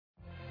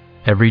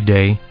Every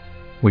day,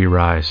 we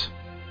rise,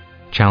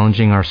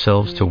 challenging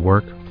ourselves to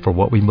work for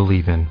what we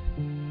believe in.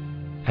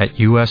 At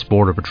U.S.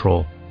 Border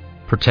Patrol,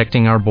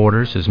 protecting our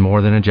borders is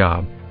more than a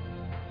job.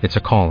 It's a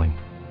calling.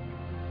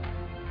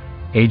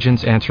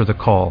 Agents answer the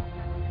call,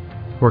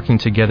 working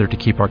together to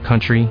keep our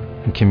country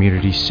and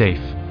communities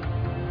safe.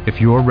 If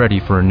you're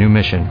ready for a new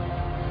mission,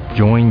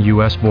 join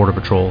U.S. Border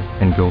Patrol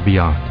and go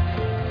beyond.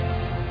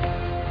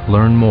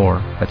 Learn more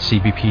at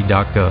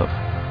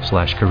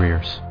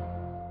cbp.gov/careers.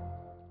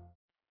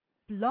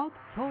 Blog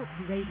Talk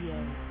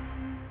Radio.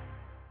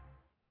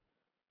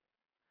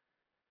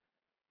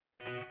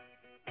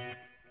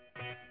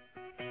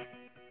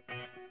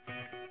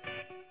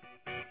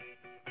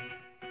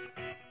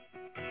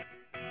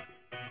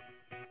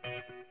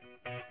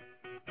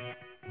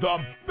 The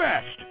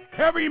best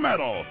heavy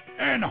metal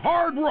and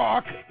hard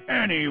rock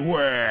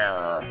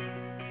anywhere.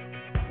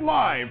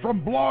 Live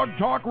from Blog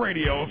Talk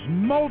Radio's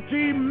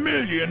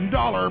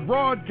multi-million-dollar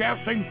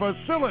broadcasting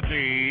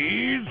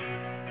facilities,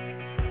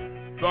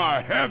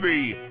 the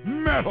Heavy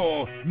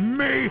Metal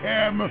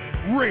Mayhem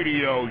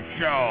Radio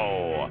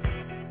Show.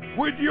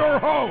 With your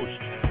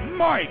host,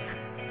 Mike,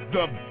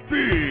 the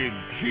Big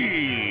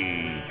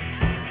Cheese.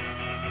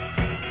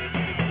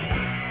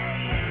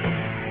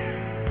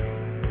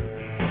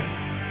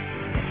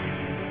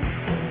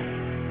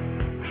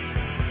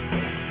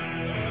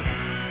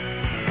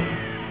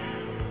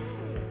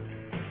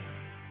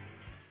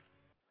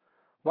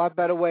 What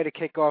better way to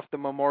kick off the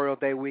Memorial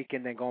Day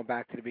weekend than going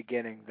back to the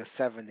beginning, the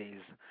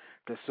 70s,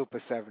 the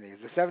Super 70s.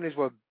 The 70s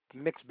were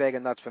mixed bag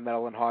of nuts for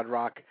metal and hard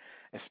rock.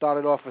 It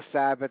started off with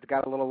Sabbath,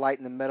 got a little light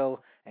in the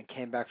middle, and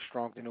came back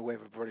strong to new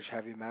wave of British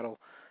heavy metal.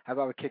 How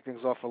about we kick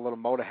things off with a little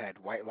Motorhead,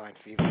 White Line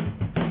Fever.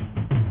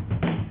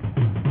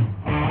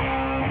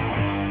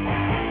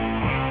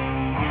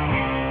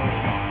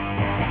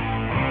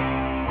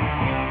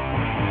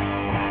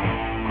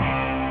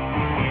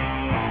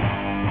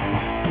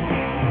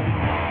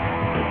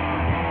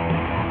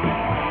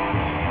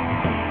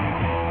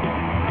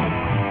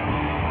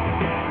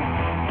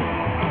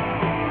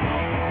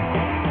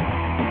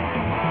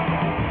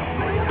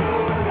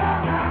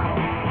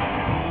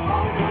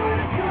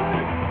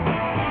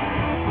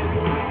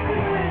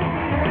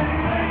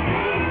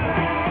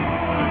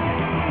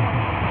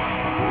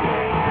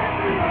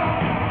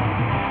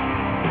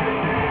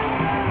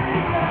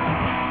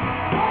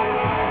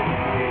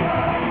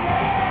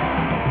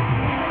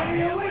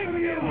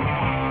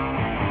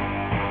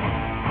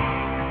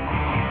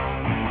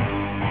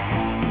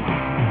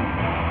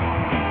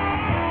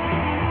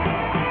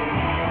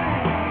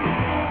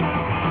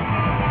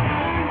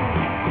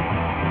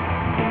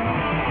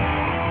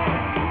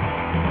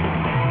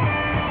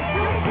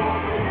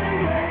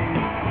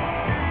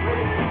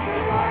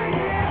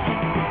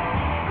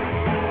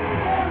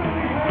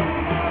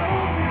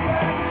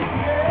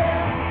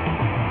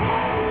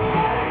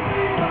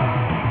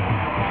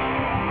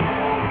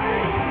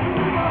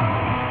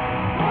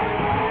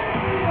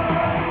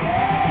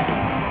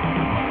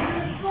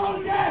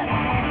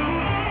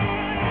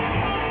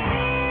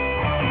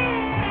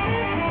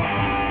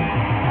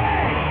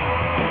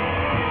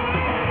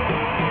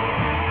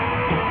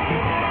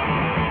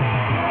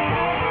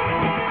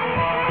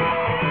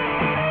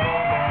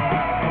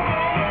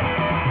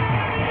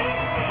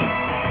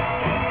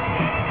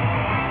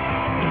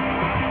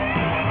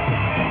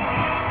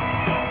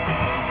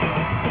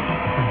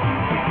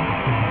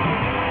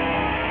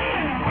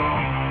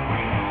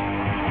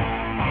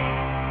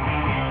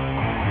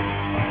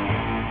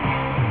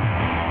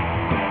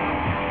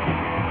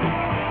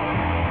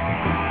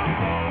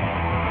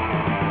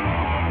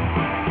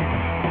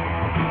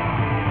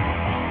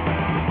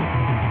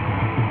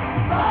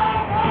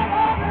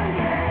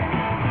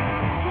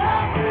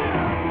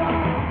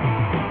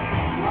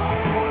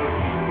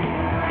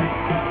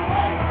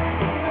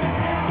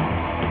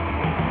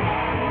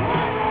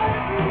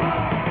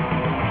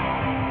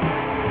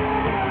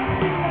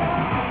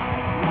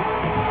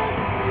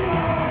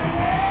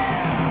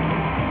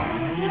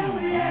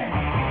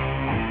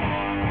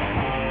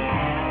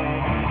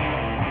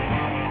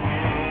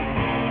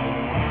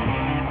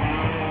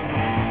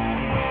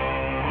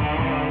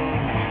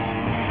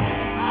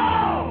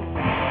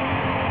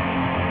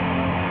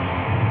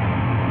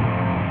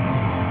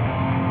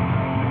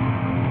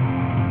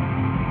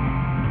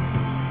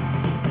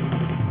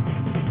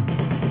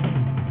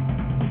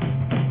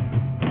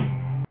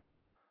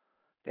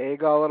 There you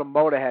go, a little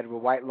Motorhead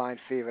with White Line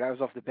Fever. That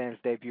was off the band's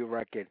debut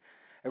record.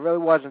 It really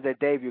wasn't their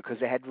debut because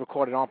they had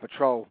recorded On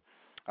Patrol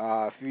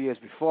a few years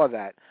before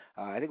that.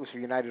 I think it was for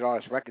United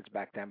Artists Records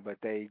back then, but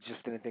they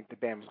just didn't think the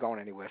band was going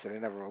anywhere, so they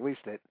never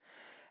released it.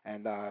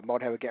 And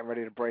Motorhead were getting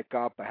ready to break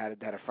up. I had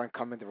a friend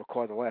come in to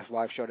record the last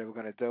live show they were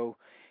going to do.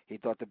 He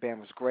thought the band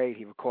was great.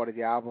 He recorded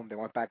the album. They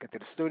went back into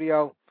the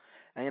studio,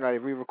 and they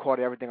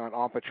re-recorded everything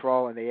on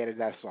Patrol, and they added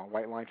that song,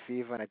 White Line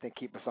Fever, and I think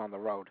Keep Us on the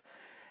Road.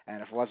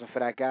 And if it wasn't for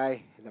that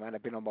guy, there might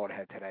have been no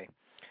Motorhead today.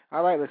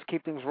 All right, let's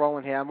keep things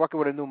rolling here. I'm working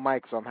with a new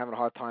mic, so I'm having a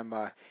hard time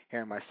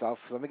hearing myself.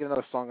 So let me get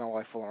another song on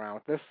while I fool around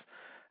with this.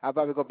 How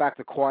about we go back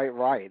to Quiet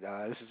Riot?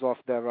 This is off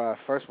their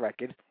first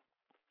record.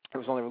 It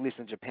was only released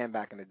in Japan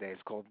back in the day.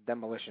 It's called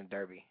Demolition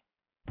Derby.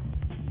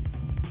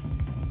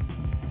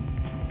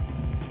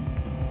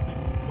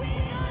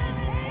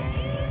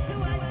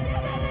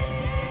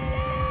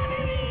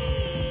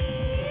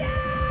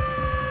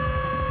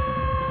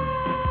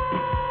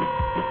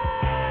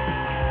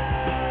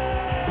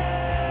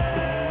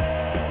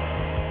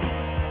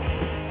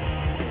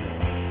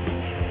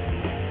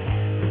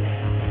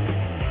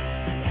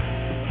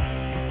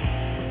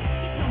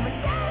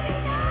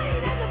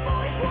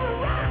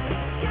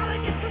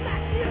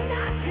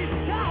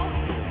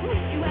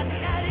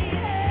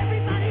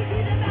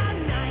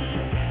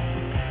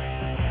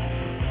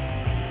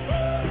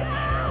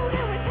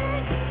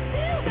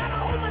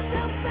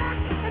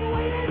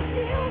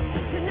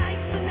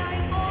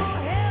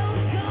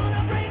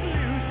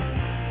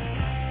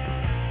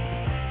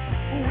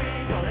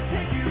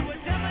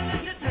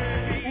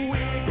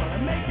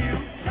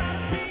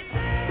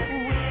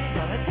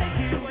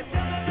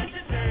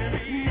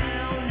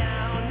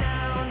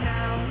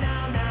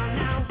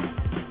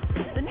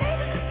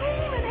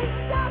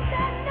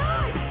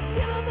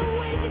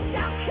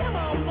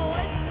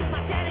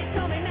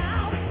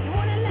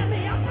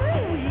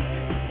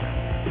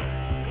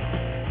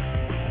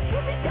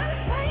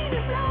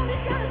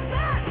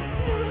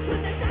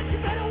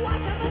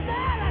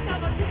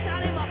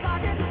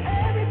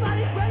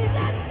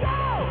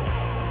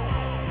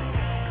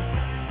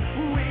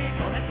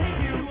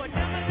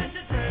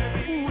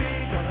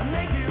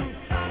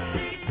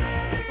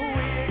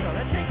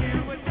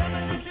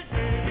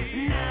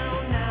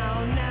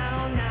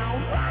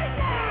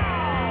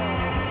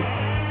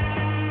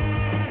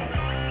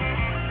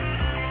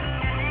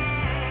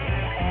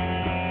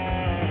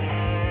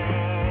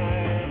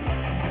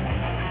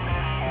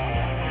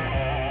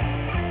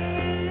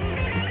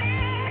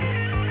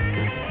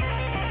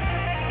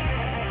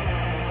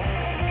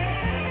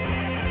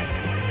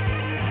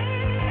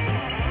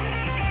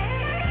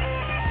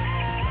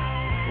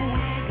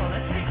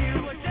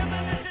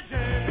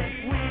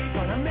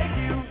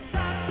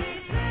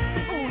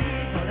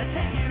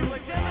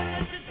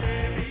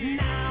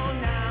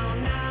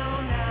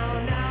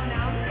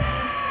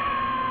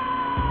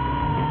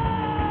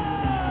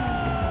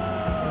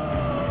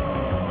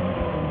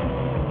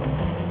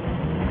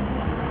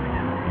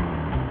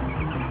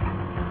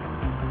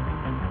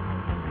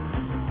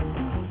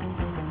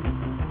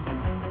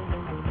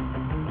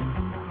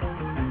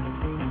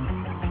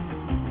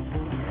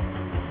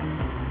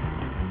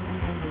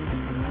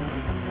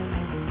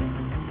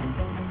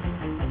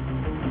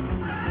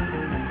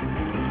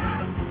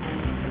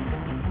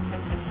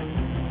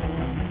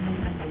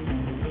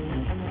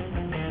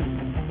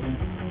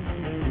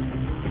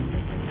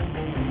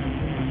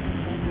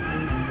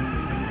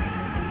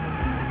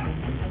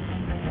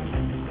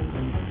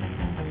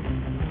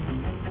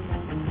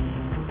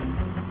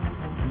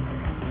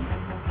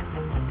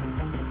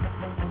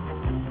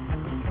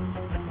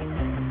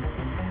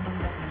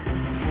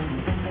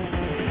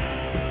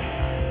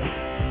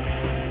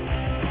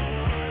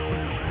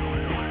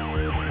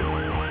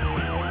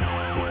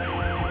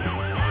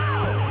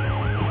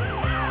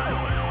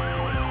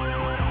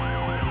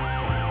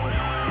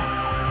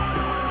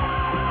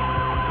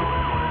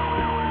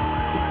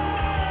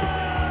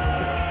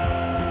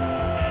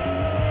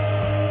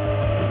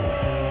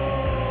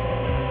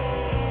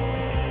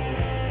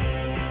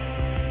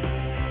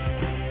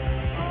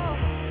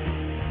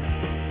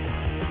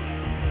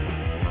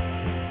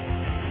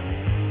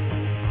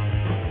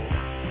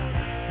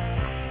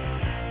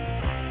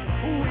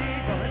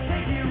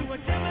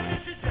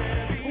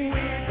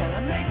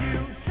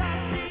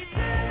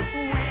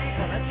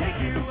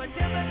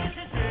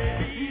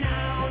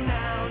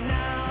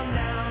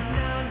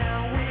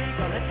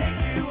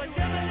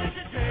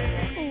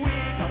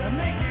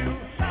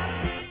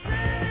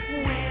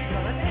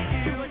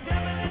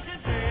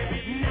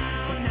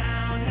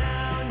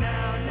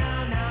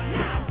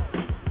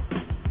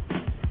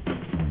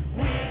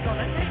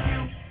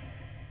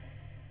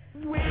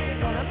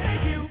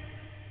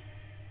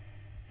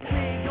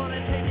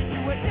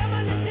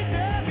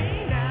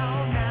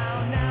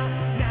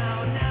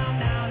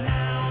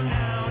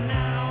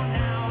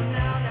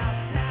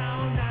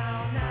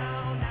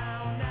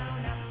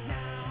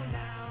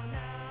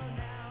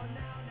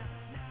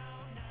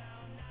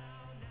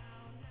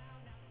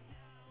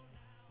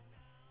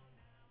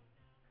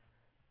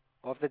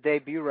 Off the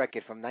debut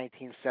record from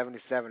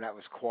 1977, that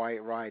was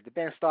Quiet Ride. The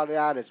band started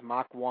out as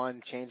Mach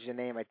 1, changed their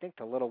name, I think,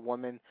 to Little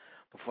Woman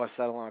before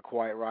settling on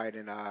Quiet Ride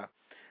in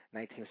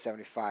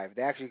 1975.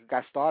 They actually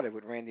got started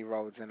with Randy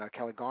Rhoads and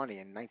Kelly Garni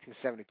in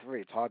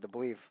 1973. It's hard to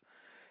believe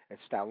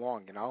it's that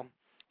long, you know,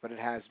 but it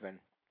has been.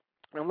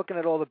 And I'm looking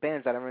at all the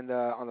bands that are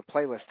on the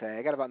playlist today.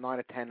 I got about 9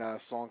 or 10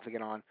 songs to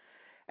get on.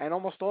 And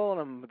almost all of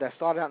them that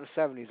started out in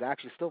the 70s are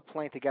actually still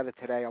playing together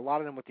today, a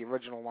lot of them with the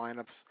original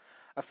lineups.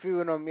 A few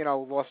of them, you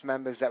know, lost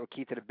members that were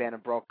key to the band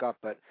and broke up,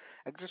 but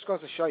it just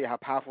goes to show you how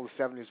powerful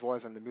the 70s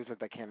was and the music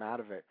that came out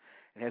of it.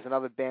 And here's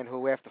another band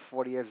who, after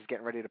 40 years, is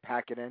getting ready to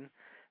pack it in.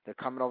 They're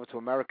coming over to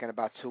America in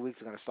about 2 weeks.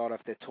 They're going to start off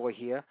their tour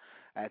here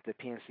at the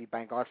PNC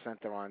Bank Arts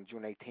Center on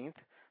June 18th.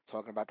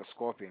 talking about the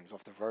Scorpions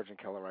off the Virgin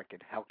Killer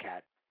record,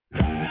 Hellcat.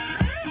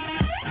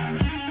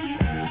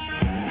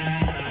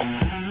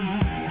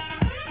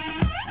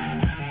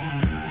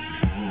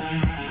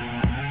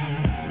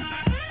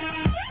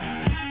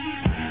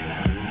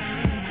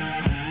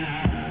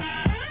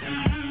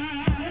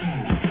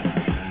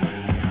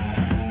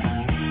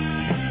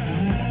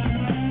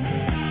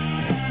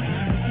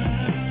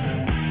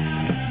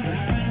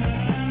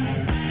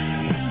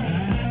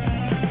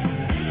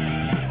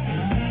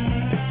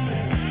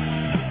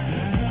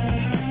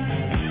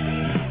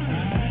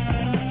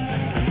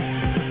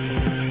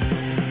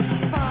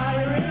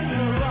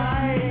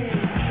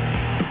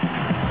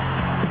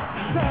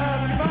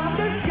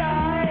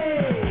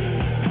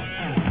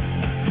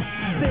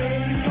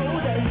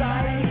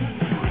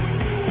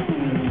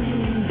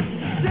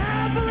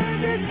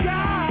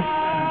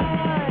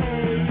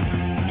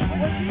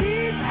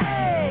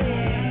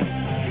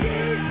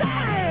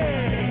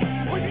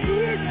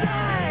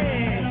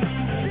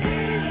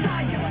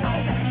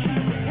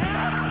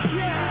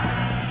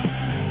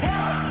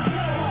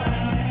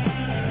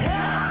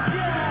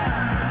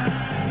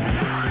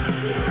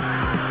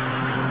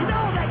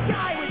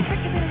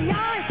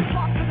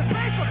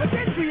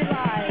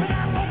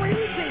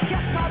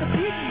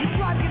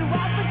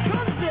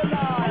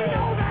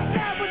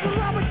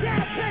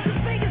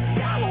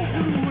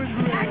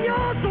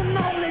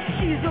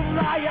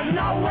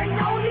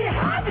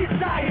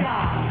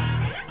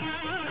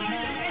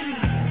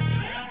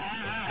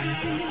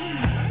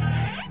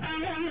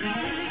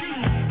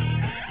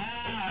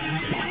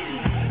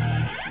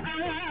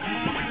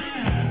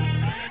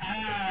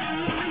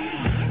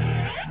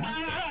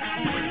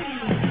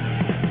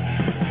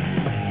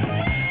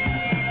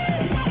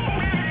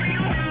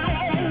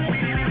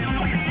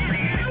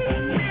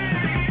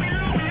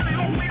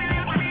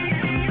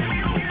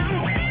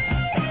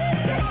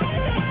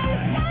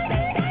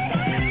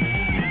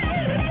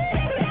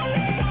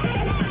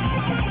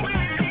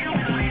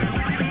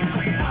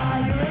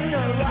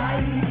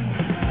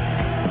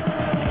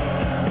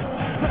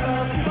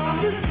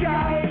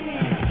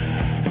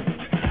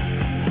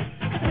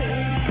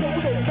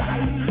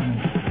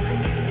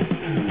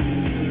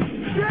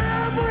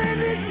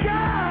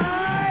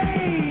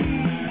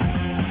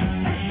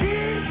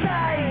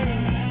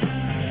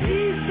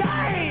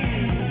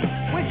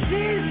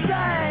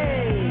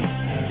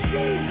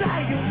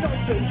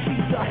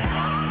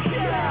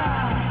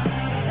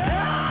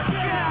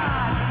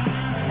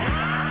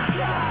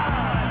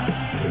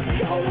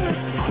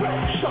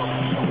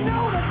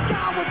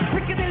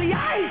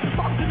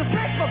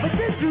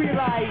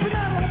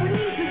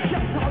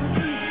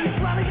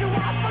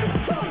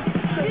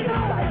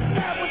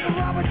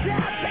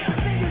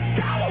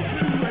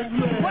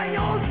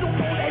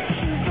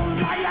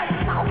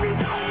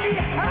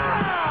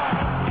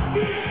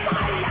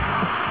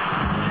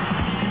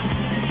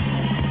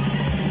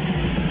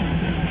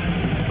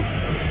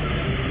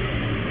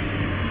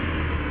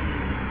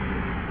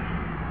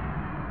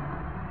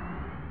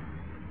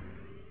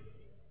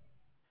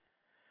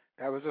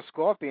 That was the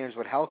Scorpions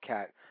with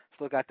Hellcat.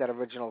 Still got that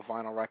original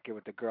vinyl record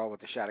with the girl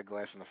with the shattered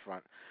glass in the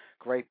front.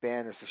 Great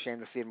band. It's a shame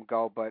to see them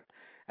go, but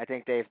I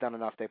think they've done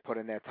enough. They put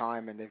in their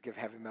time, and they've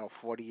given heavy metal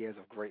 40 years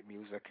of great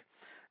music.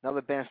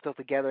 Another band still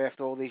together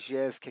after all these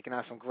years, kicking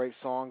out some great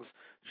songs,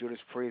 Judas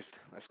Priest.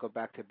 Let's go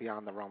back to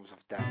Beyond the Realms of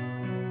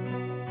Death.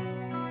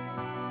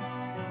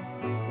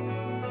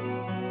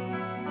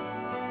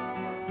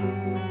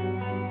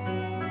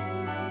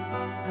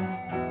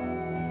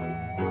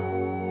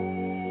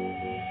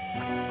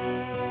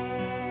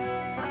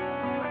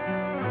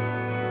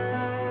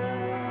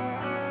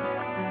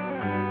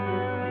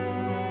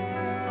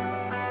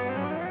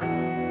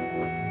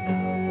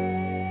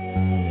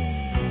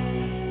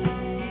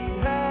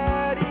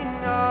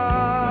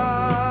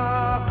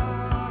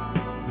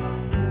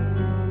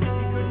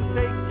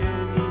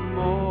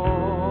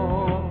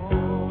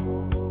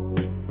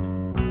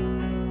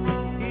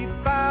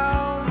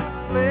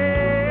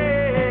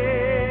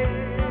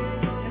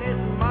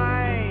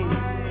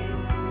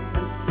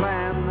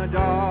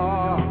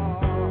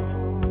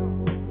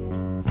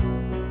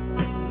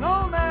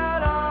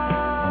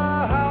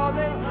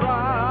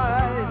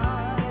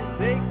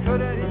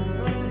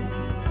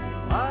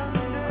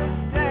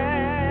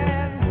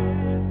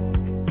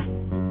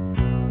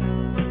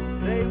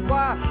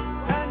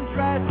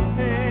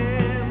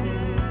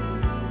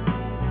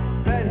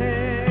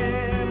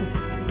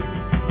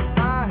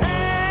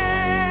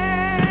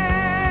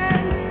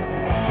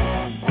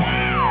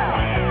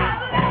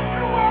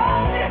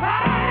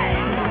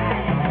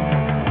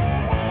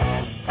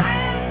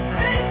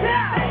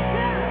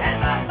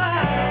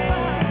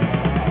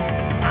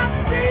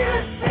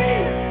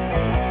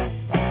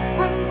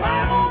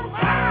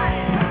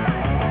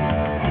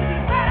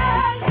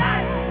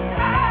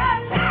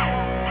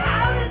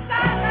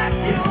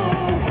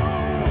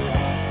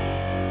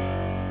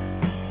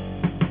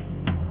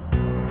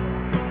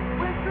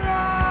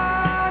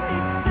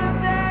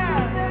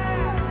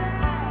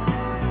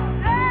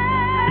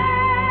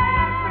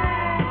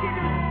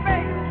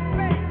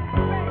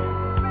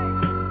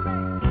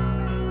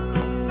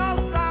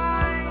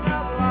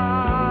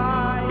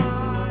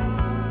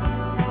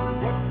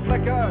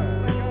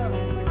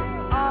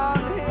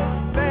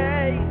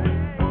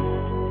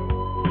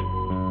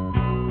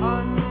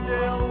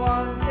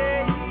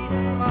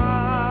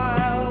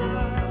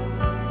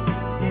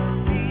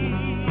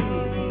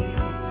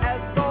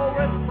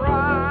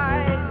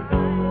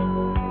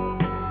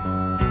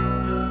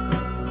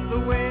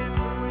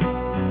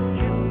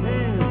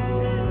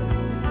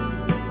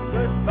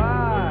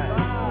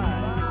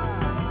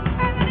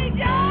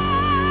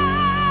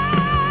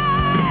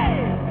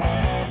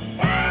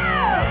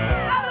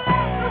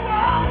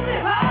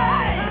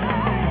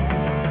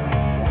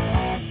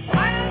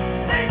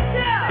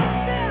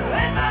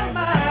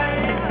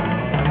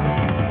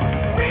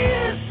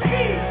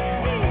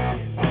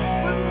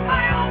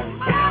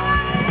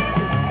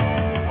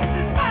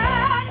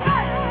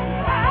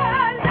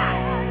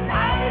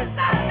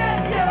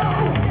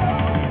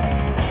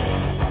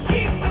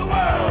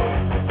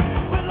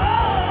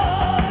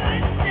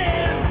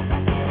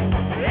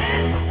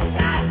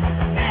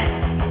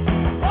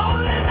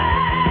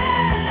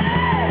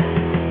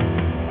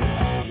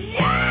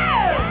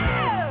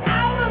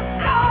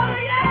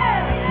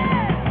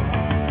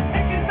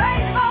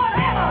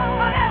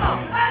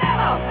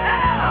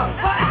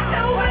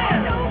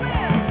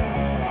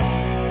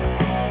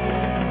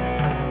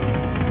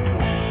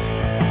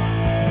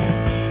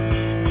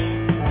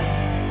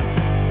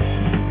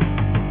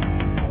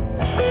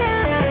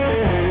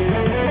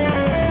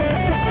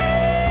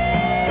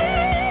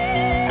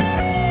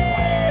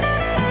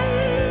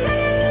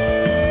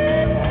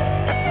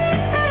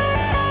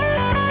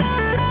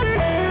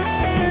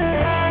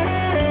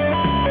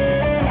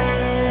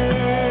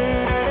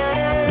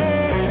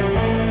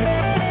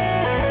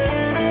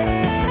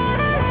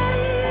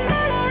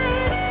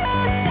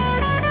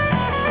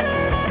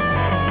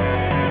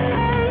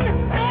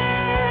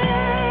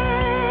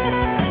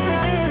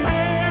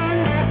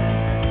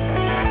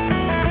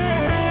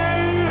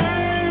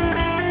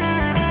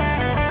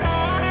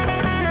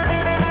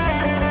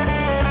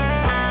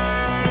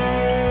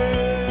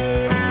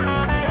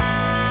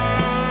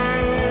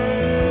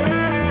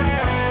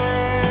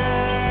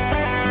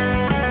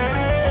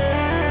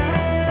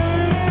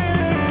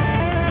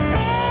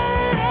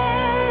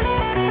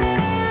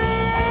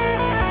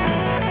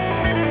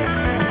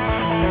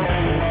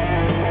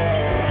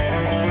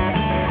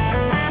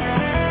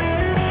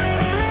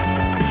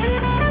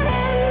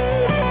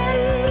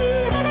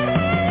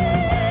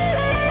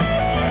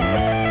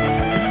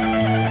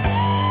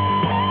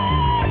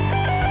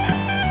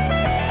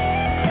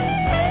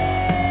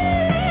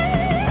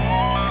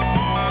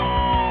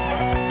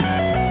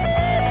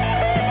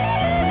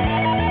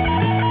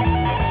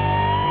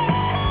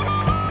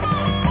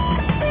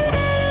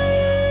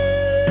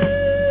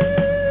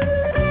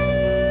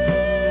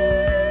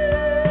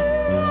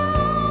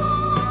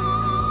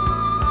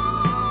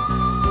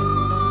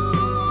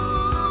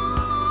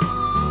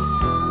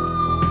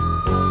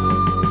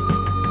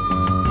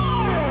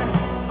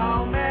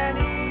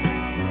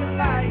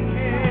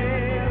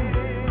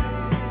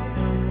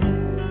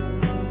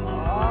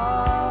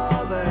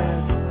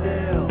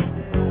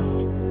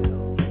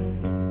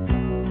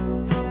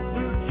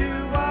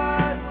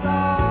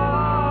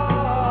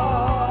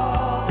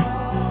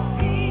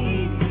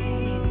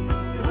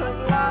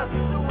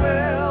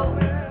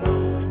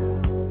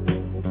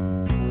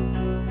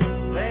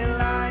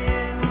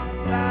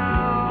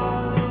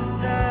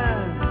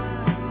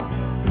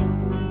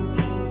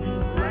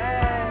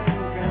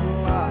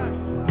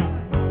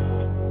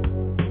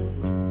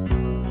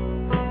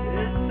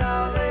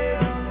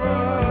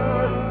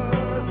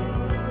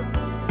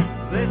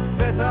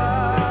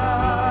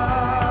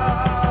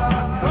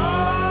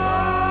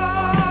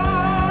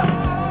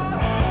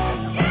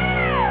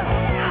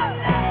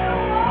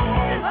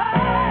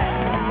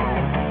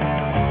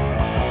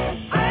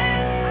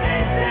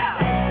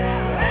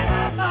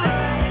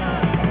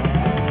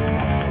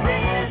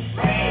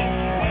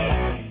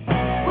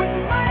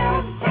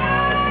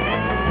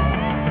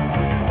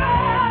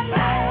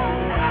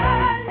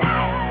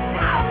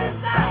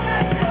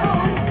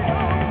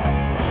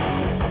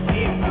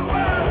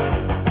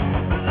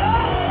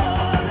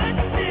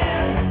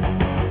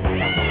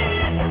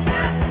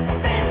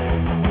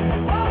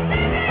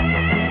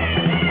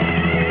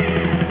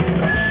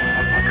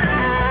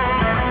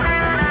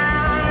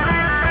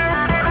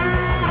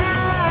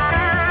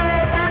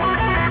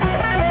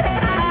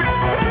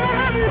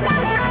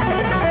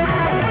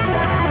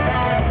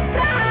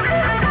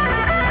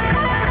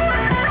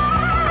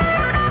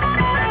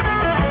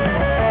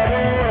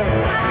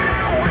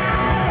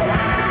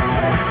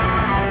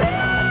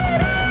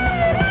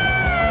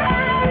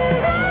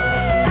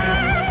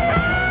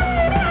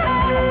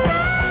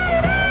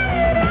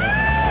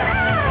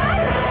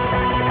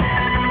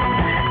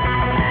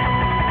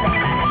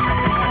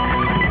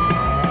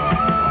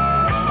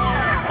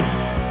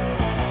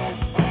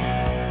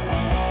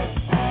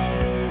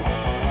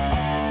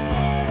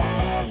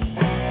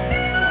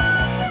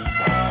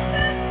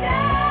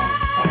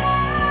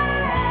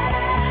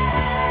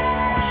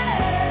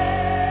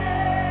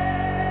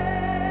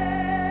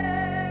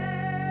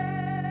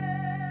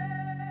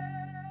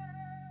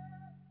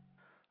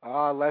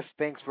 Les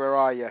Binks, where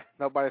are you?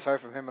 Nobody's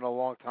heard from him in a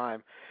long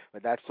time.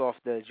 But that's off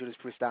the Judas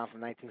Priest album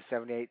from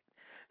 1978,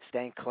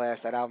 Stained Class.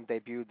 That album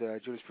debuted the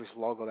Judas Priest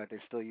logo that they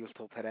still use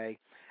till today.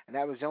 And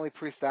that was the only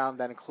Priest album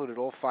that included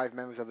all 5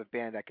 members of the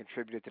band that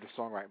contributed to the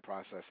songwriting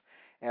process.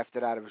 After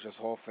that, it was just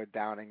Halford,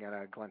 Downing,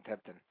 and Glenn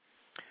Tipton.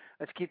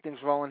 Let's keep things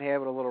rolling here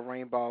with a little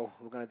Rainbow.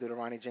 We're going to do the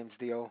Ronnie James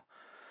Dio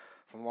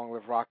from Long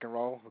Live Rock and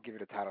Roll. We'll give you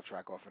the title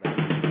track off of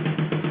that.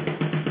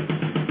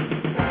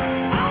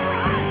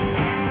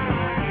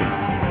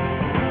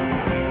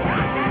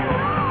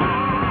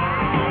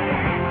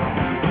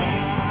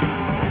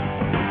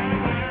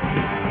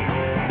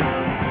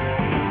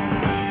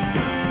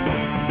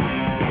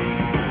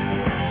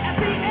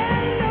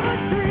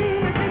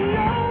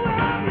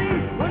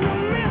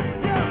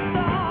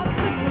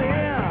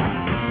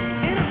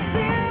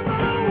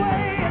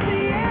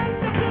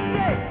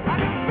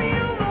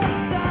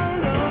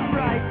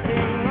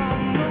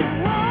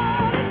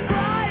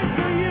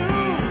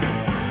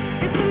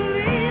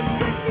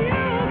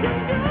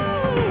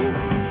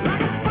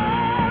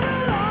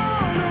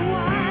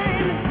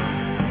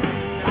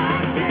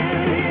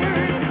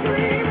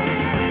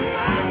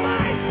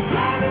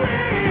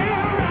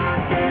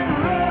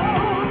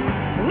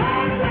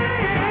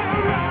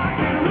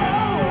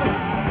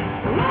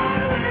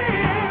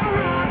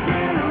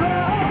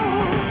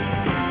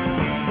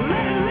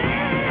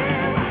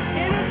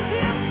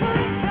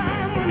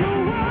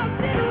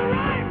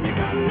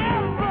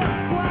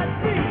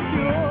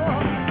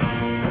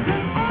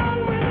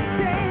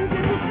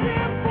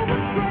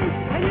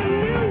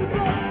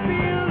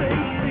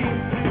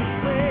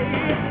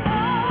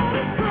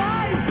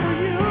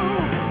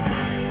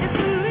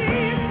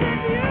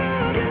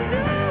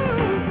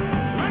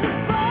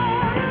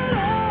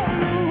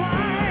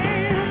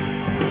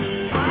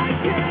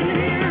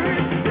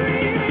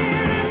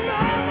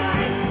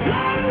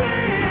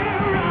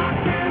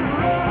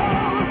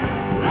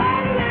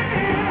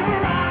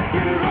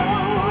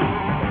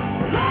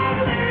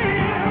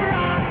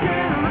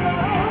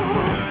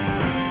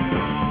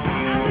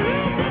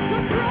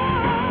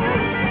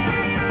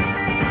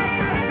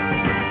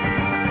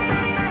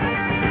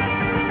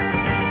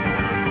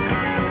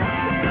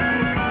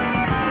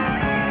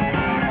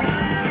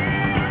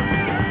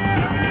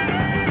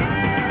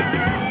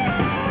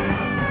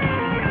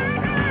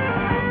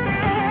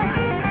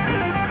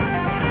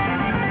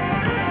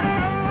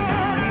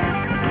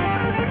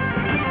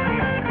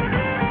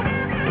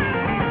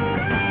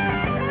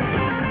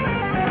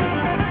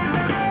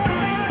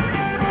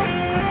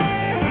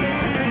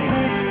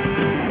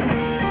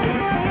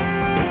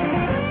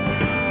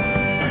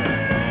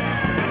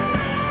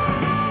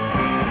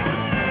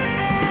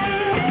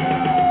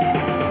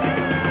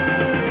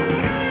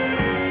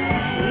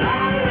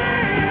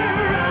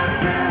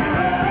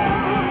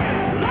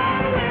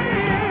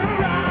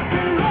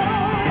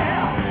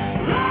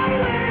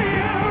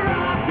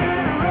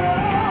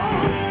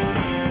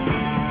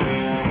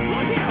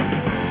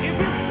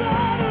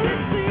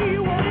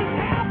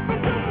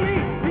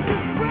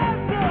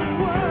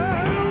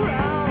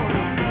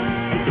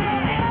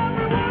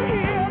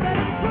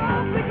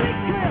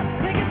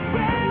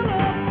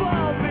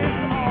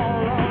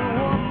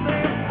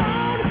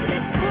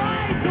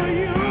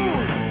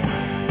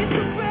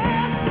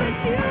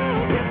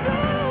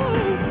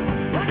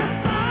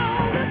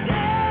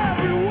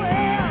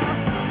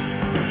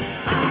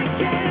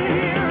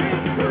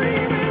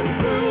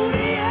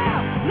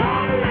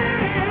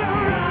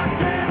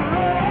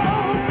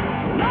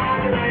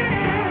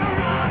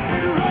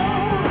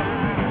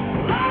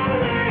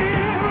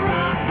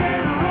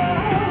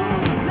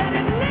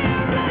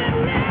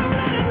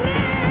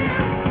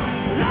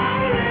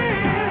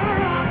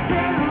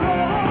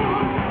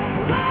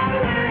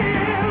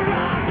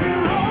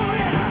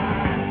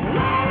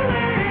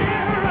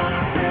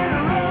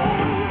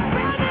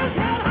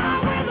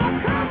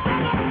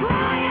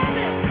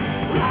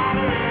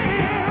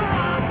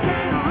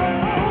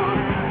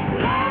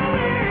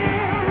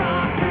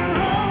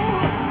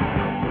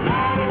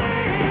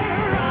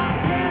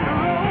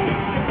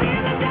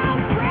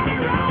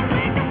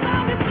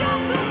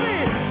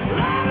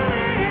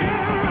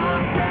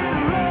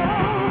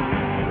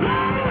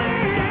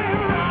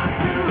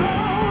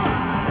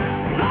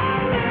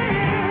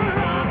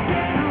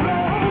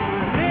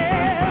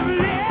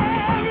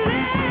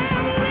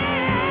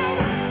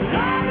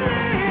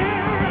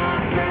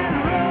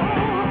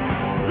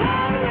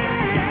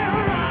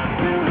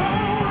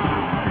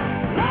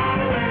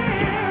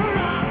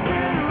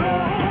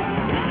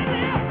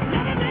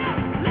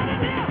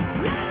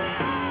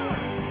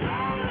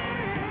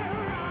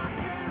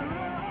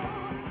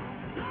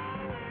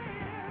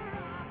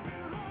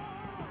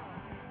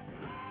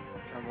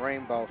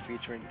 Rainbow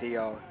featuring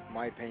Dio. In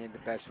my opinion, the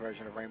best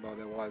version of Rainbow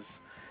there was.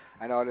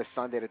 I know this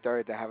Sunday the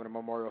 3rd they're having a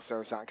memorial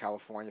service out in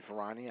California for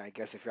Ronnie. I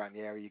guess if you're out in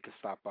the area, you can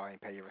stop by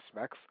and pay your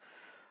respects.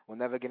 We'll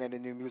never get into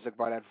new music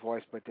by that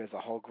voice, but there's a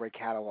whole great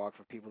catalog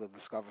for people to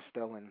discover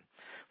still and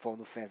for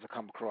new fans to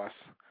come across.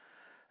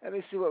 Let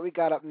me see what we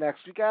got up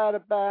next. We got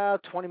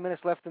about 20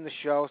 minutes left in the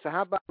show, so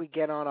how about we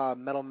get on a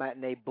Metal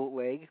Matinee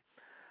bootleg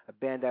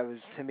a band that was,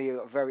 to me,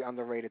 very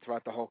underrated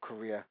throughout the whole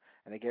career,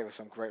 and they gave us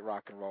some great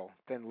rock and roll.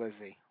 Thin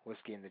Lizzy,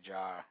 Whiskey in the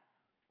Jar.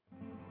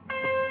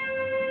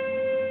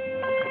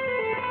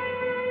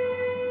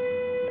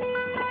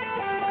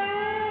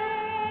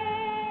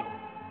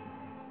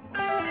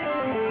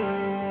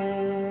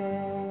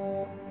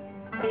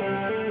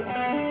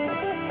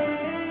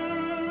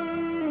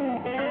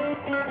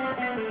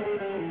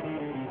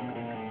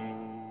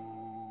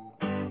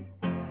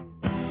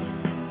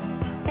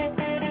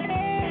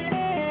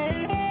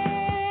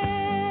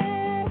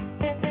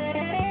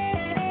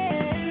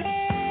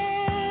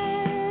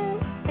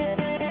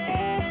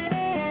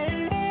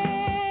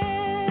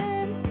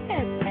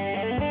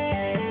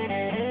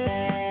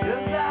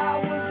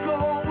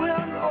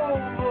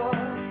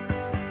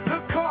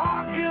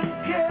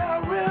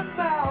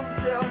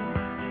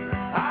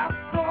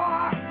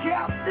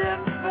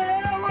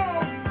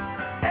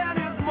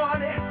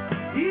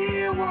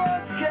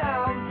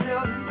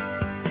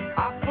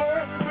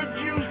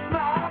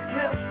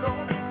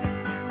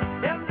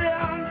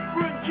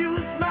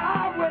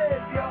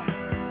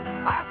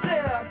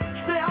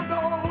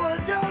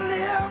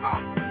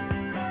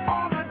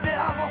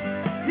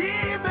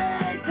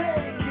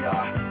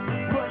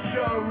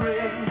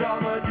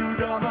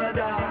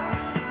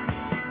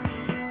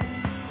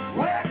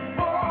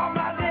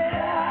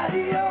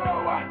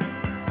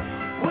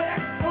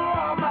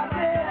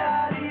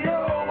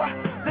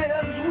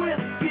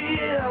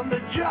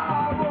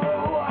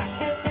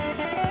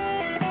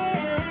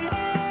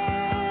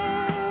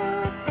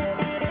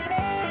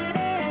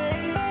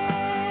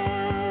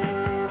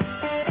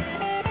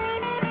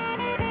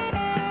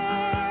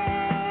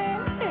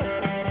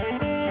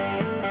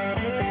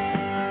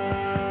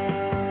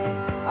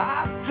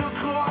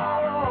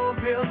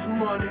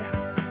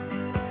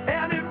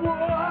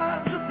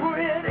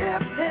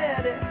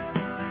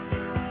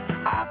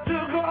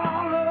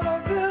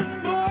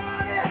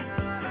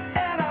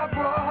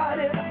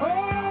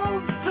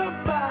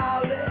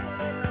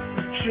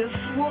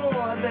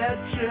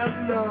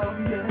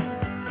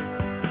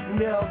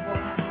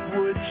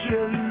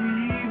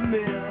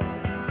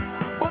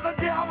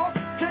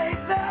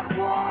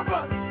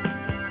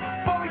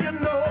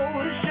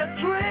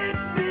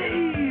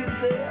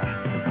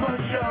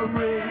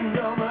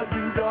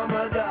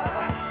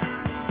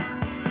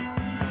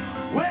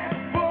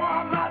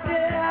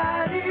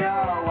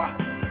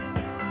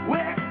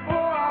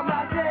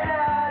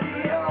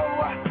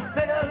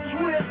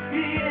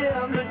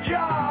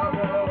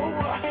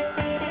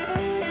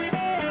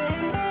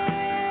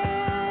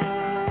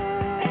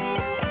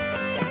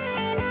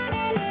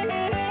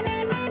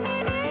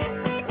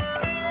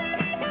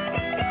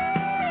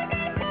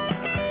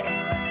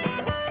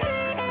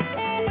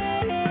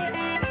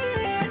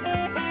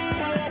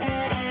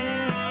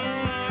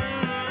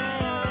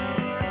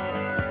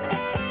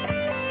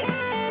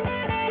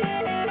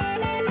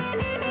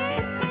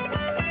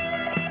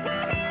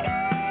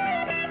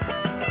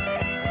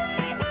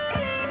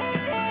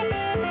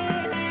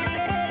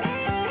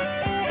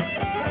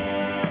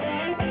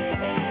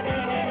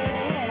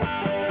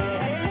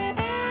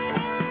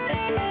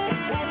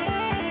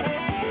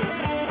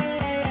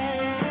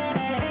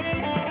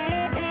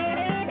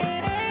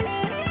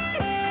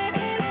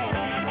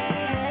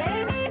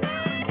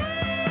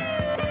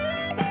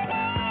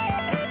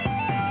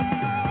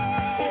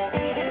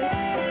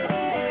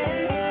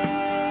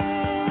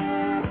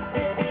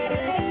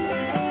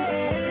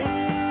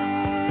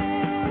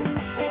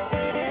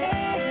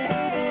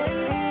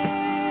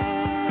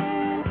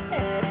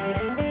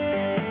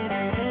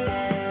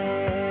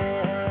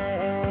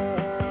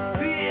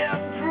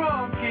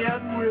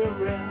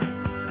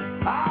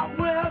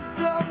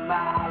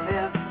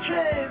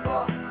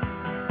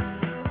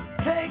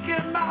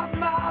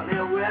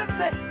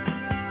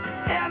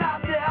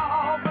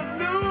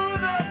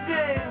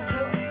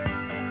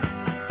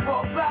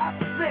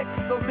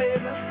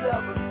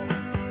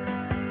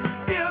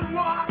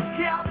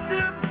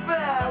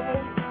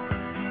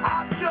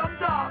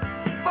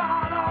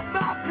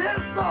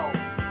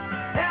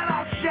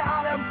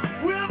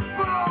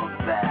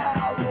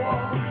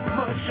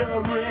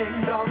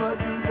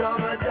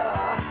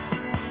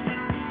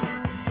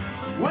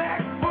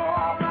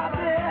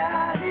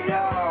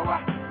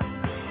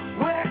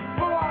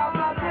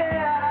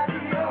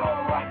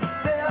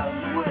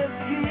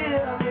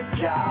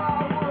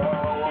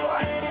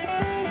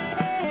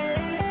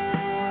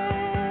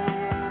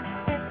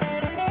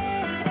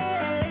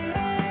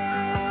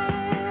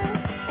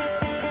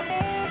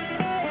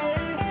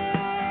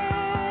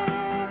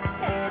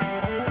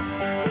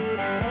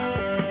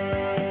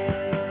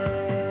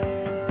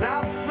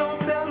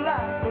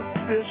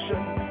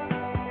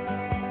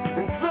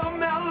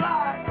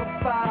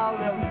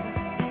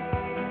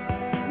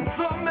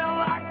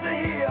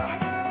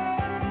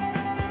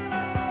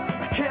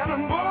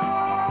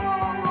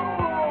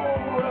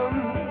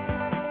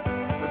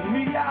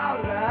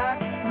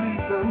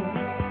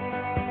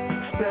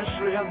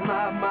 Especially in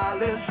my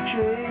mindless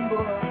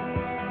chamber.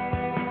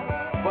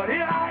 But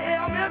here I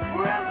am in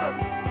prison.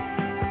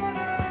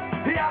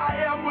 Here I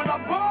am with a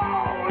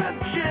ball and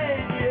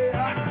chain, yeah.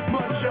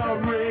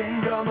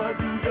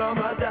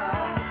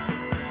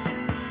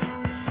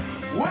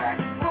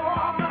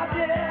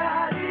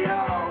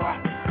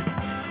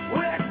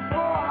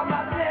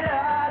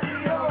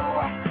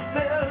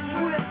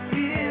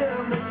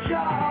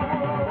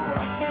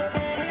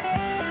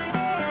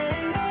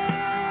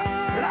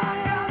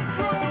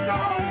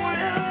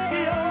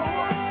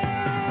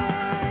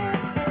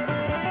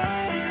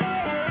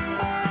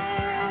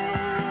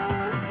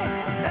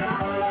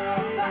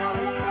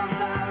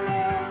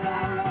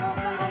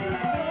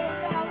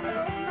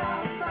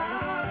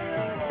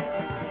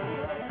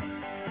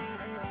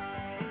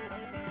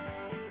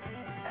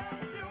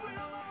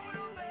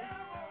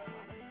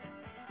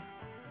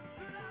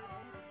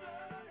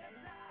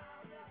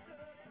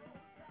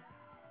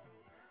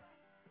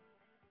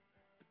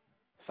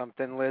 Some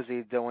Thin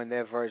Lizzy doing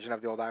their version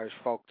of the old Irish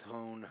folk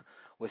tune,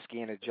 Whiskey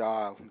in a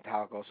Jar.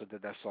 Metallica also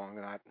did that song.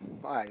 And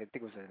I think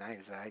it was in the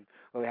 90s. I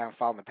really haven't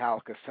followed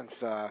Metallica since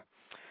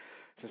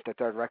the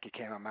third record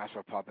came out, Master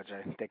of Puppets.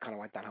 They kind of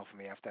went downhill for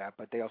me after that,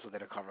 but they also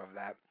did a cover of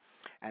that.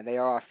 And they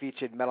are our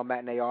featured Metal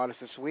Matinee artist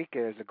this week.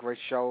 There's a great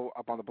show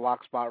up on the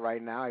Block Spot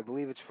right now. I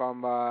believe it's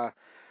from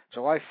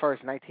July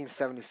 1st,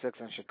 1976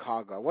 in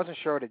Chicago. I wasn't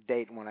sure of the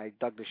date when I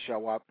dug the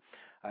show up.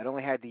 I'd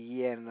only had the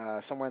year,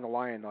 and somewhere in the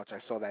liner notes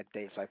I saw that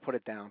date, so I put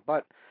it down.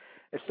 But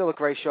it's still a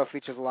great show. It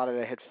features a lot of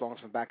the hit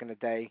songs from back in the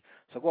day.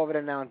 So go over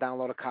there now and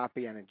download a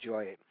copy and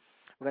enjoy it.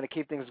 We're going to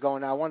keep things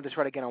going now. I wanted to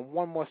try to get on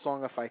one more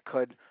song if I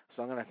could,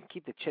 so I'm going to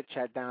keep the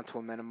chit-chat down to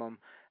a minimum.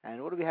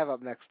 And what do we have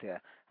up next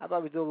here? How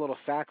about we do a little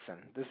Saxon?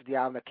 This is the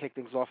album that kicked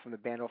things off from the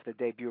band off their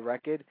debut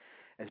record.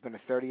 It's been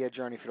a 30-year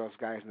journey for those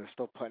guys, and they're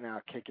still putting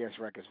out kick-ass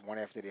records one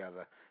after the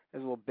other.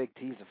 There's a little big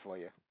teaser for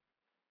you.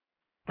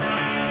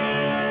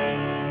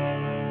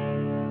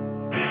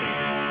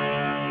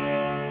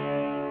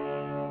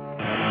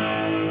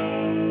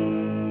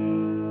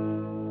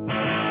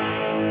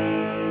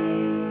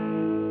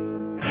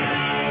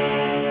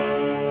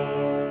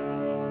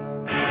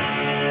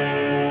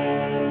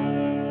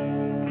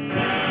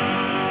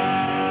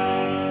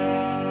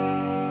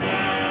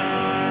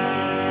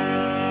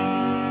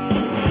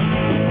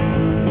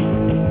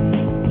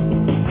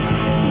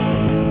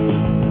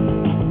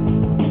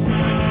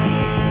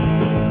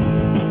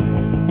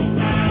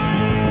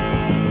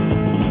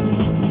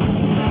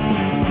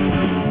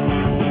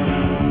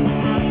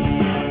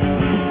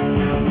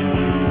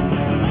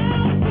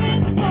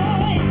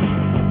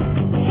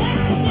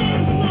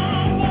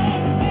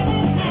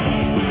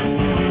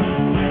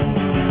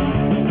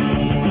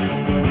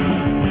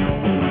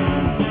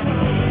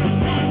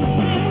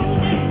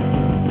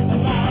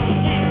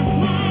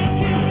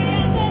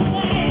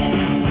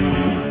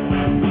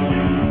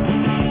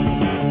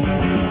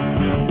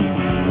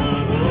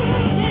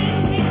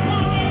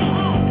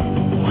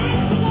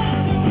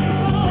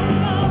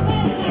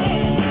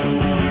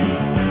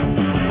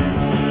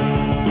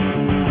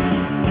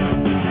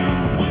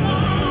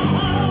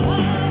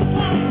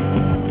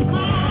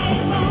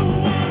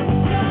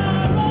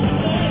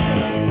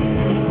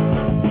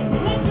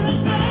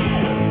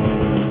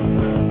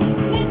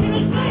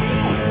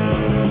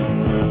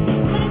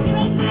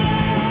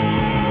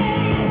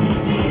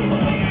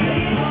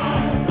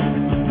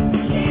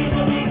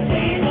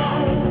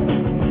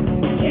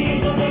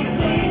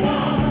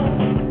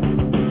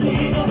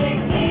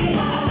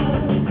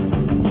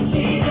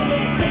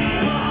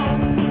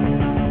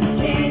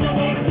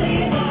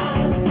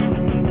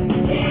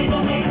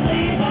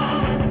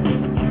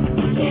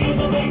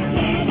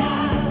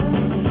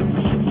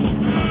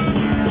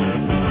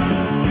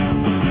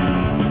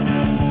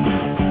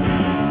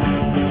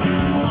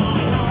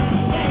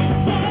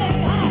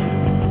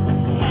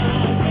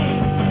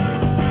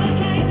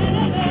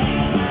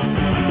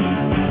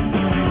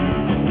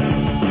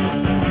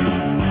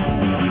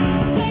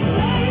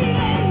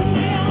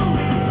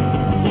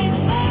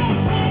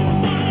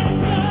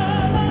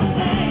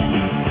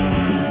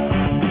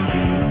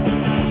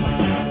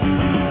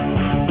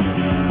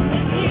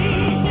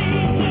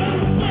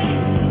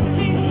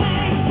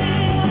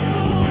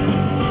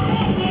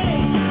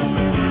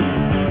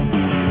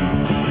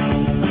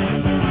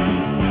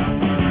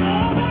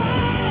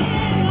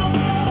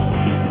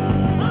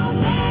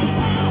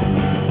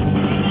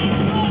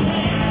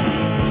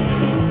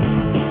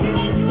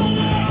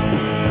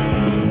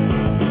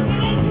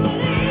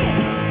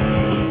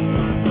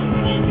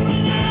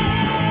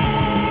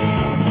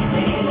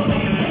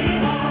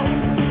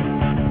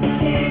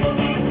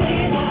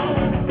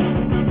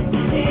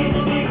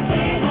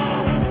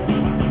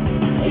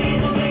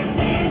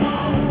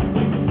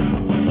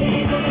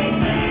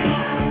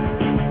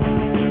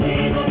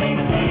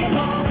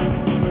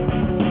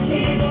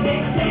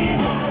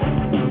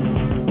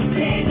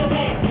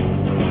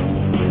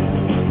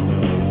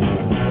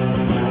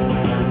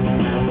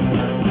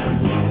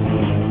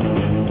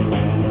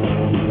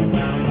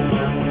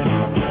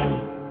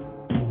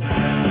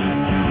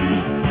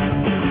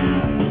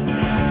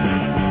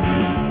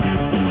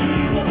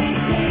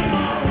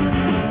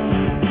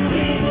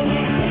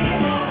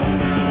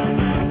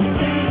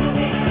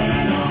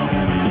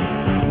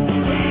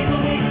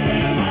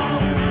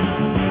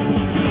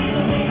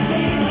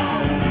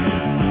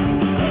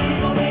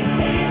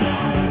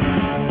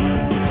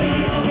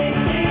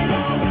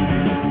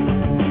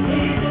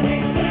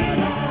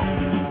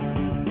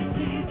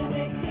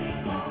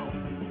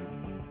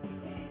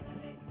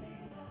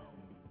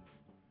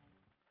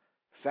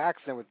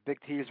 Saxon with Big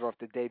Teaser off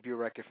the debut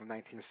record from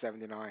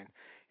 1979.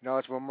 You know,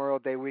 it's Memorial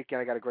Day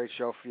weekend. I got a great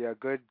show for you. A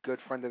good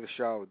friend of the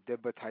show,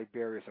 Dibba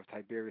Tiberius of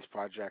Tiberius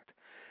Project.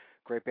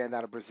 Great band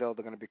out of Brazil.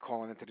 They're going to be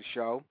calling into the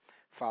show,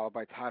 followed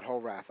by Todd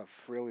Horath of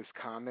Freely's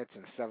Comets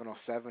and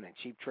 707 and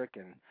Cheap Trick.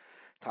 And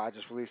Todd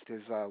just released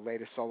his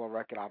latest solo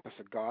record,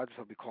 Opposite Gods.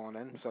 He'll be calling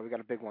in. So we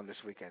got a big one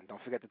this weekend.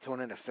 Don't forget to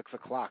tune in at 6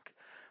 o'clock.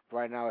 But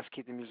right now, let's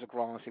keep the music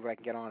rolling and see what I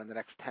can get on in the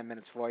next 10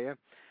 minutes for you.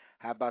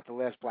 How about the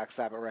last Black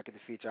Sabbath record to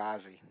feature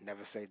Ozzy,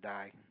 Never Say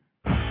Die?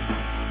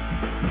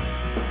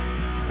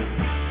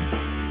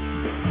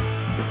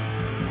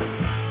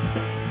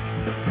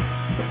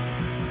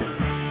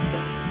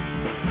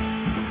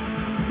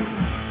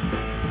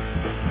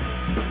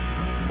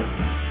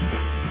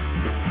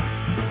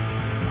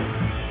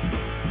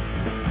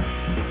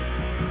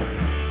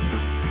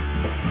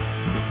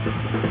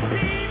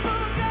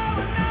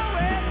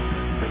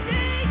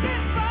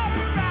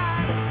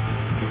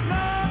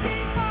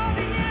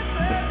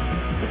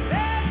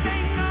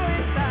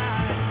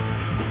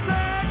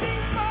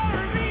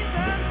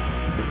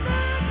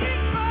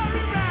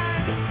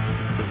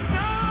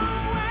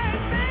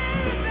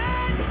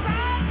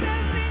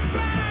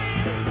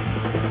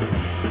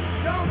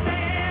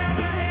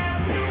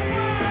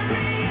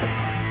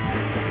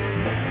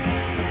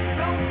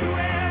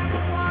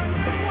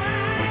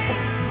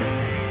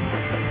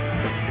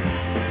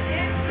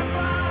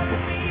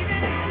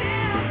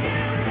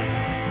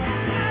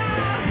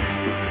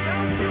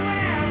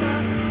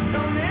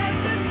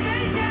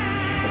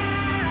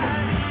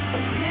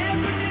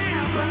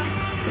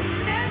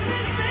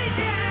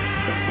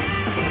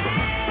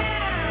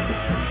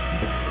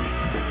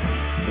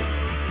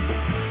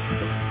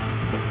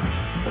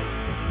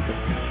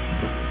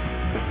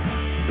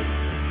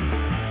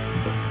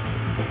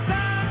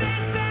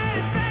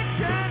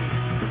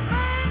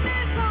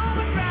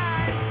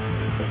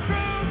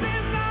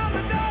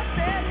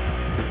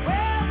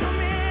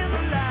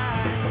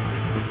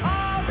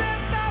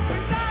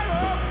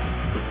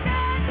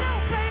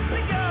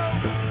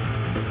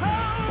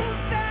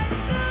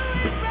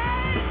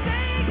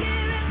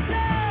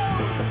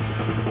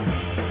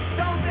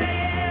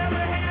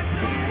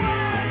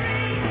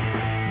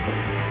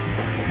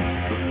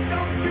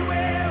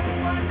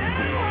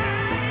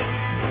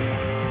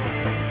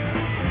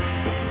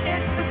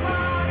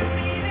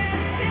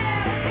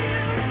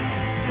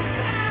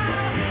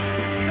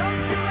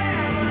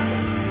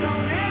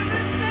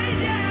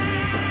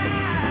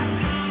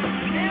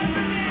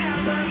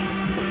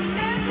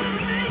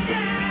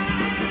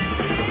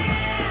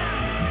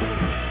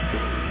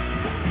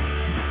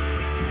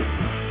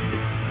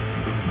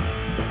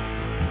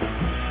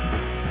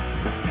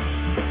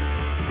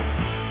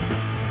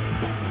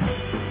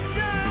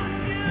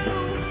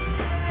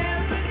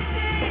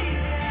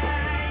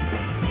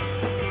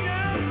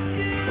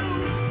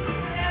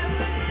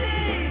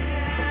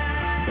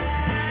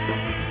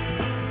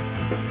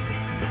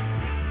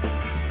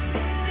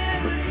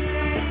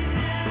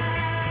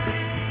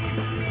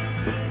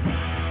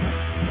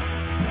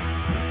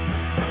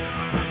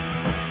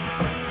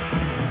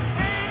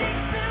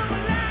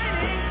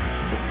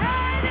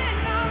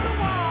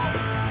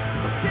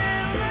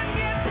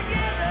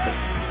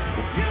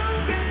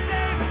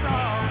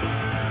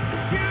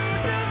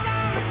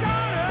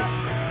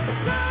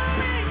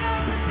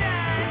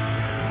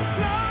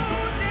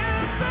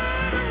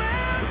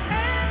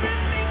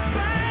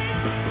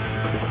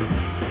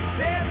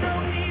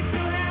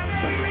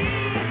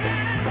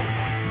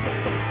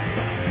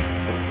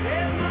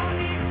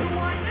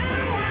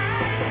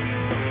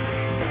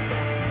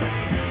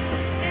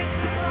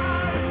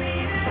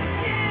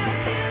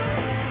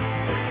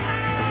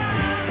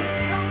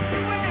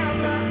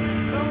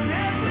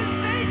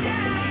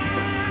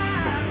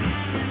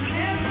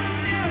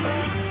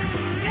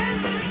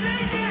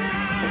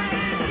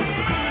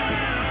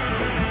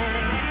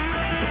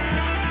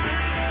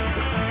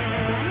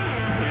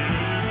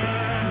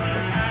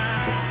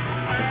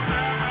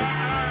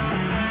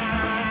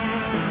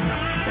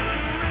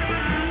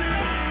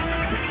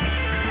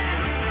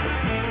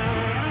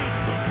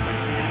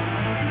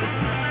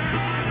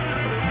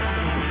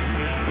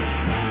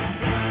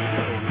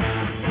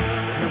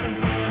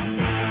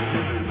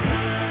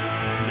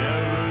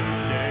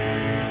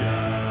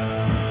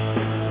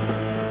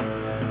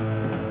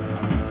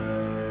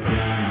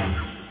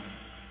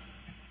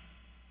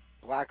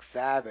 Black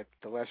Sabbath,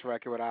 the last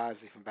record with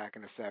Ozzy from back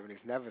in the 70s,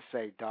 Never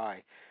Say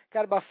Die.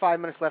 Got about 5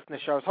 minutes left in the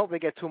show. I was hoping to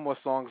get 2 more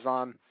songs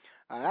on.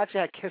 I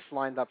actually had Kiss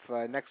lined up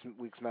for next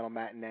week's Metal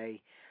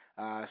Matinee,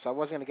 so I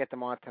wasn't going to get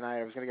them on tonight.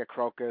 I was going to get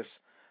Crocus,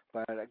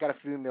 but I got a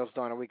few emails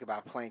during the week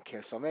about playing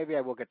Kiss, so maybe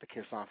I will get the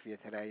Kiss on for you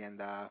today, and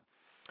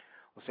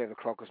we'll save the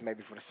Crocus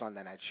maybe for the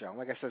Sunday night show.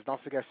 Like I said,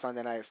 don't forget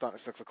Sunday night, starting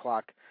at 6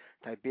 o'clock.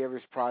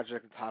 Tiberius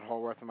Project and Todd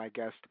Holworth are my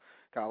guest.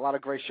 Got a lot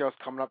of great shows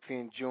coming up for you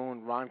in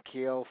June. Ron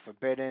Keel,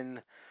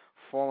 Forbidden,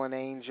 Fallen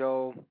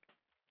Angel.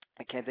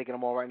 I can't think of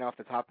them all right now off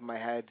the top of my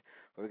head.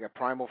 But we got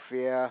Primal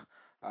Fear.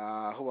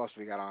 Who else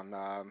we got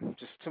on?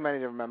 Just too many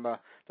to remember.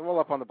 They're all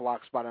up on the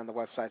blog spot on the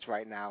websites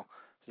right now.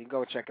 So you can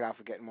go check it out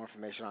for getting more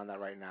information on that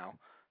right now.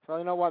 So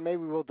you know what? Maybe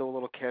we'll do a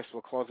little Kiss.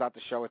 We'll close out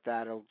the show with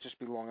that. It'll just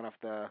be long enough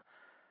to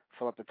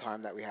fill up the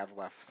time that we have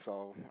left.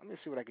 So let me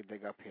see what I can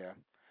dig up here.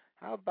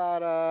 How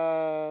about,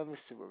 let me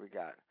see what we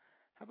got.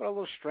 How about a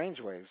little Strange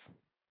Ways?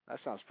 That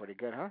sounds pretty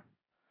good, huh?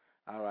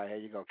 All right, here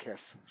you go, Kiss,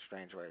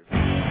 Strange Ways.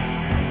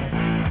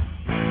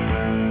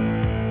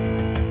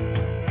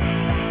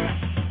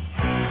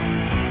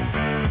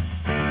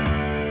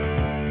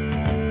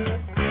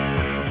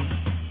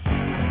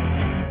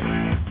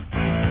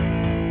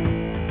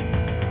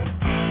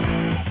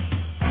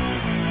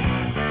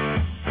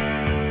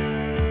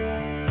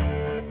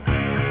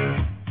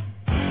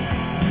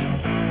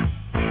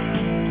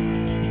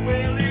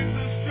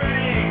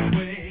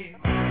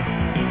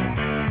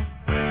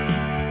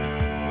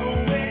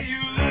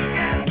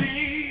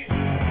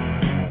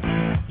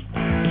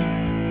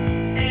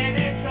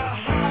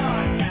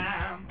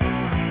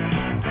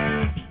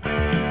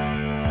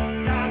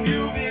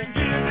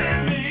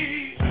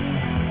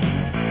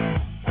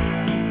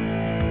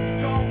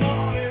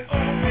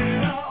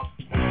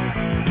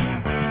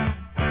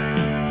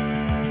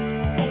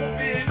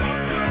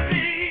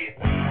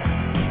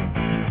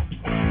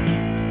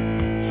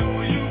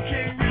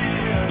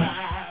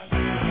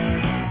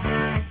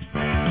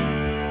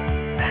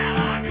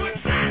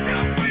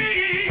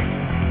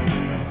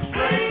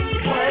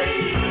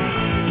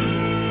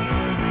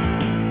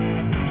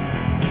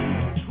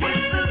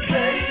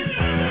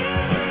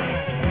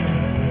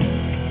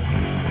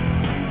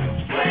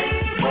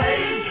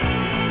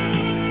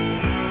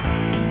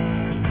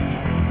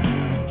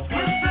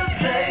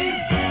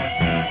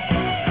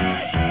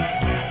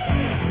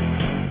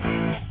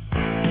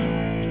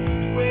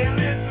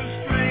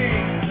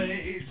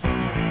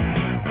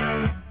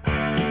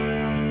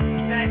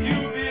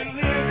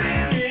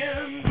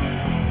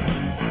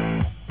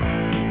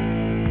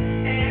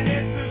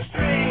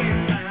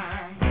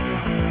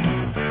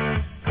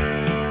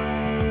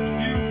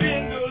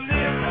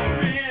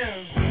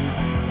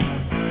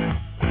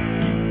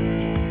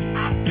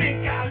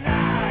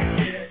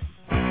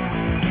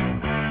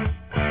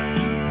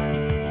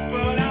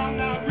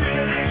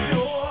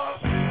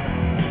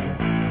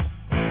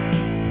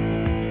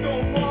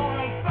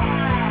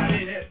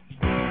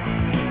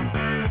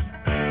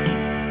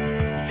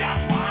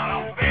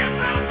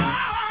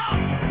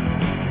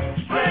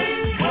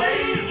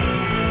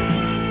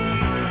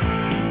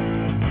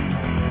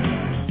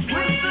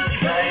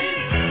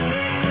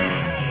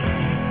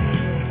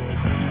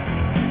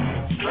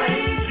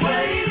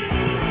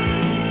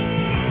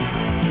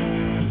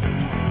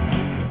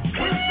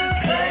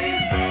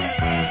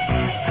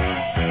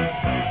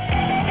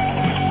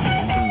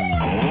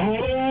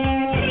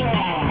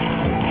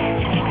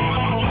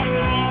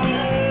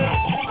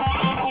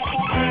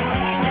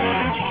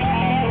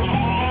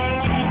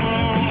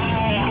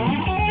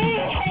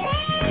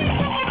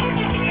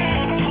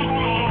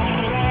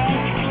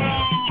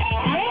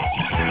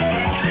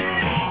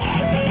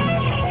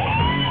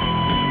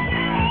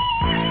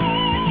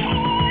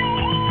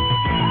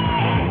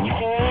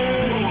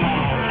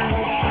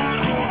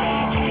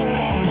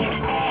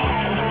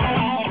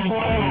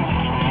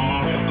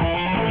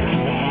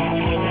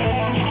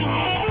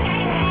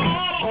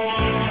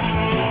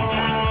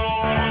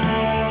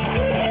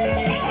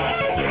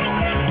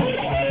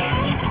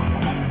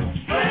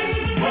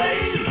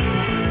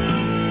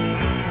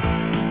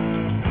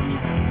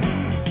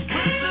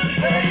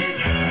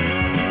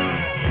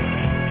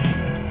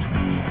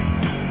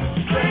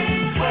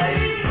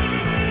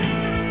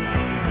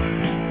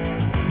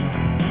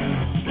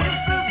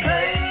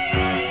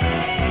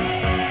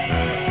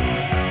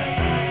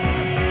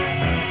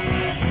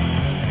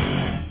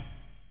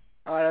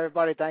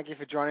 everybody. Thank you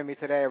for joining me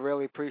today. I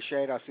really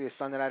appreciate it. I'll see you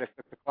Sunday night at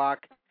 6 o'clock.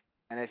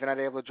 And if you're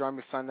not able to join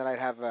me Sunday night,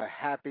 have a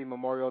happy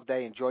Memorial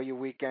Day. Enjoy your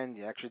weekend,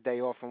 your extra day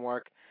off from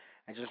work.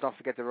 And just don't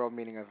forget the real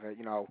meaning of it.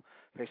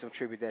 Pay some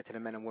tribute there to the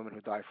men and women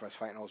who died for us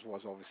fighting those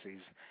wars overseas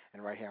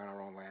and right here on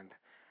our own land.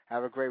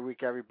 Have a great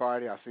week,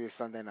 everybody. I'll see you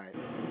Sunday night.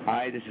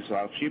 Hi, this is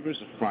Lyle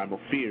Chivers of Primal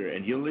Fear,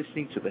 and you're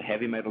listening to the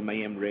Heavy Metal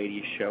Mayhem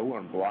radio show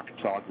on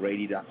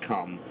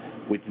BlogTalkRadio.com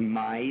with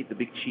the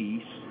Big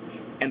Cheese,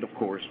 and of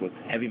course with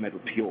Heavy Metal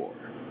Pure.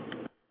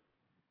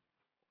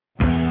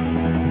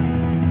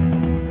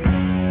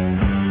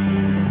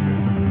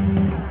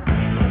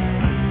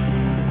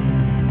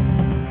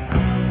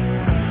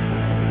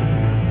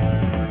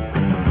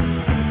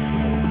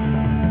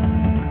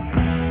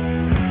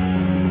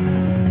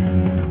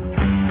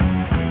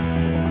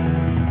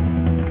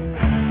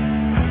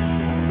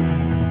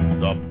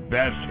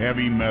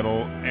 Heavy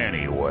metal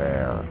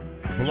anywhere.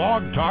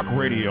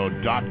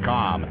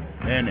 BlogTalkRadio.com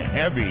and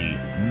Heavy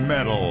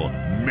Metal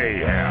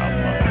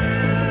Mayhem.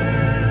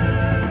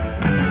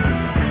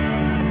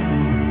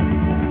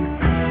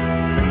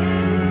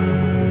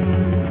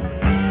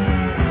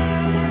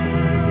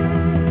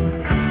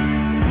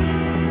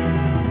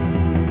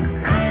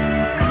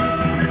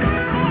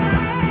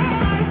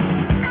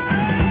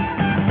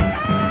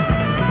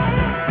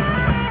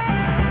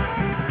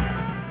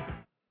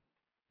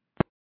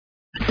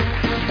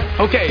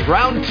 Okay,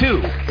 round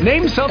 2.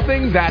 Name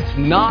something that's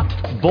not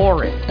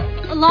boring.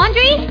 A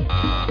laundry?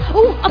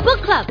 Ooh, a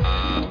book club.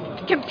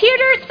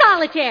 Computer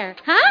solitaire,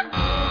 huh?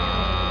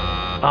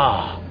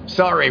 Ah,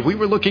 sorry, we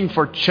were looking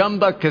for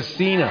Chumba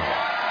Casino.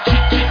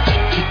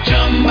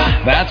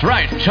 That's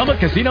right,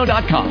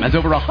 ChumbaCasino.com has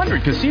over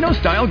 100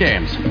 casino-style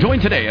games.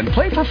 Join today and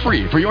play for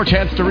free for your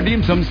chance to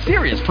redeem some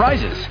serious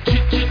prizes.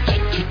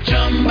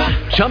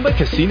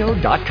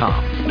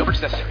 ChumbaCasino.com. No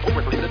purchase necessary. Void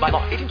where prohibited by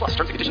law. 18+ terms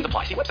and conditions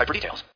apply. See website for details.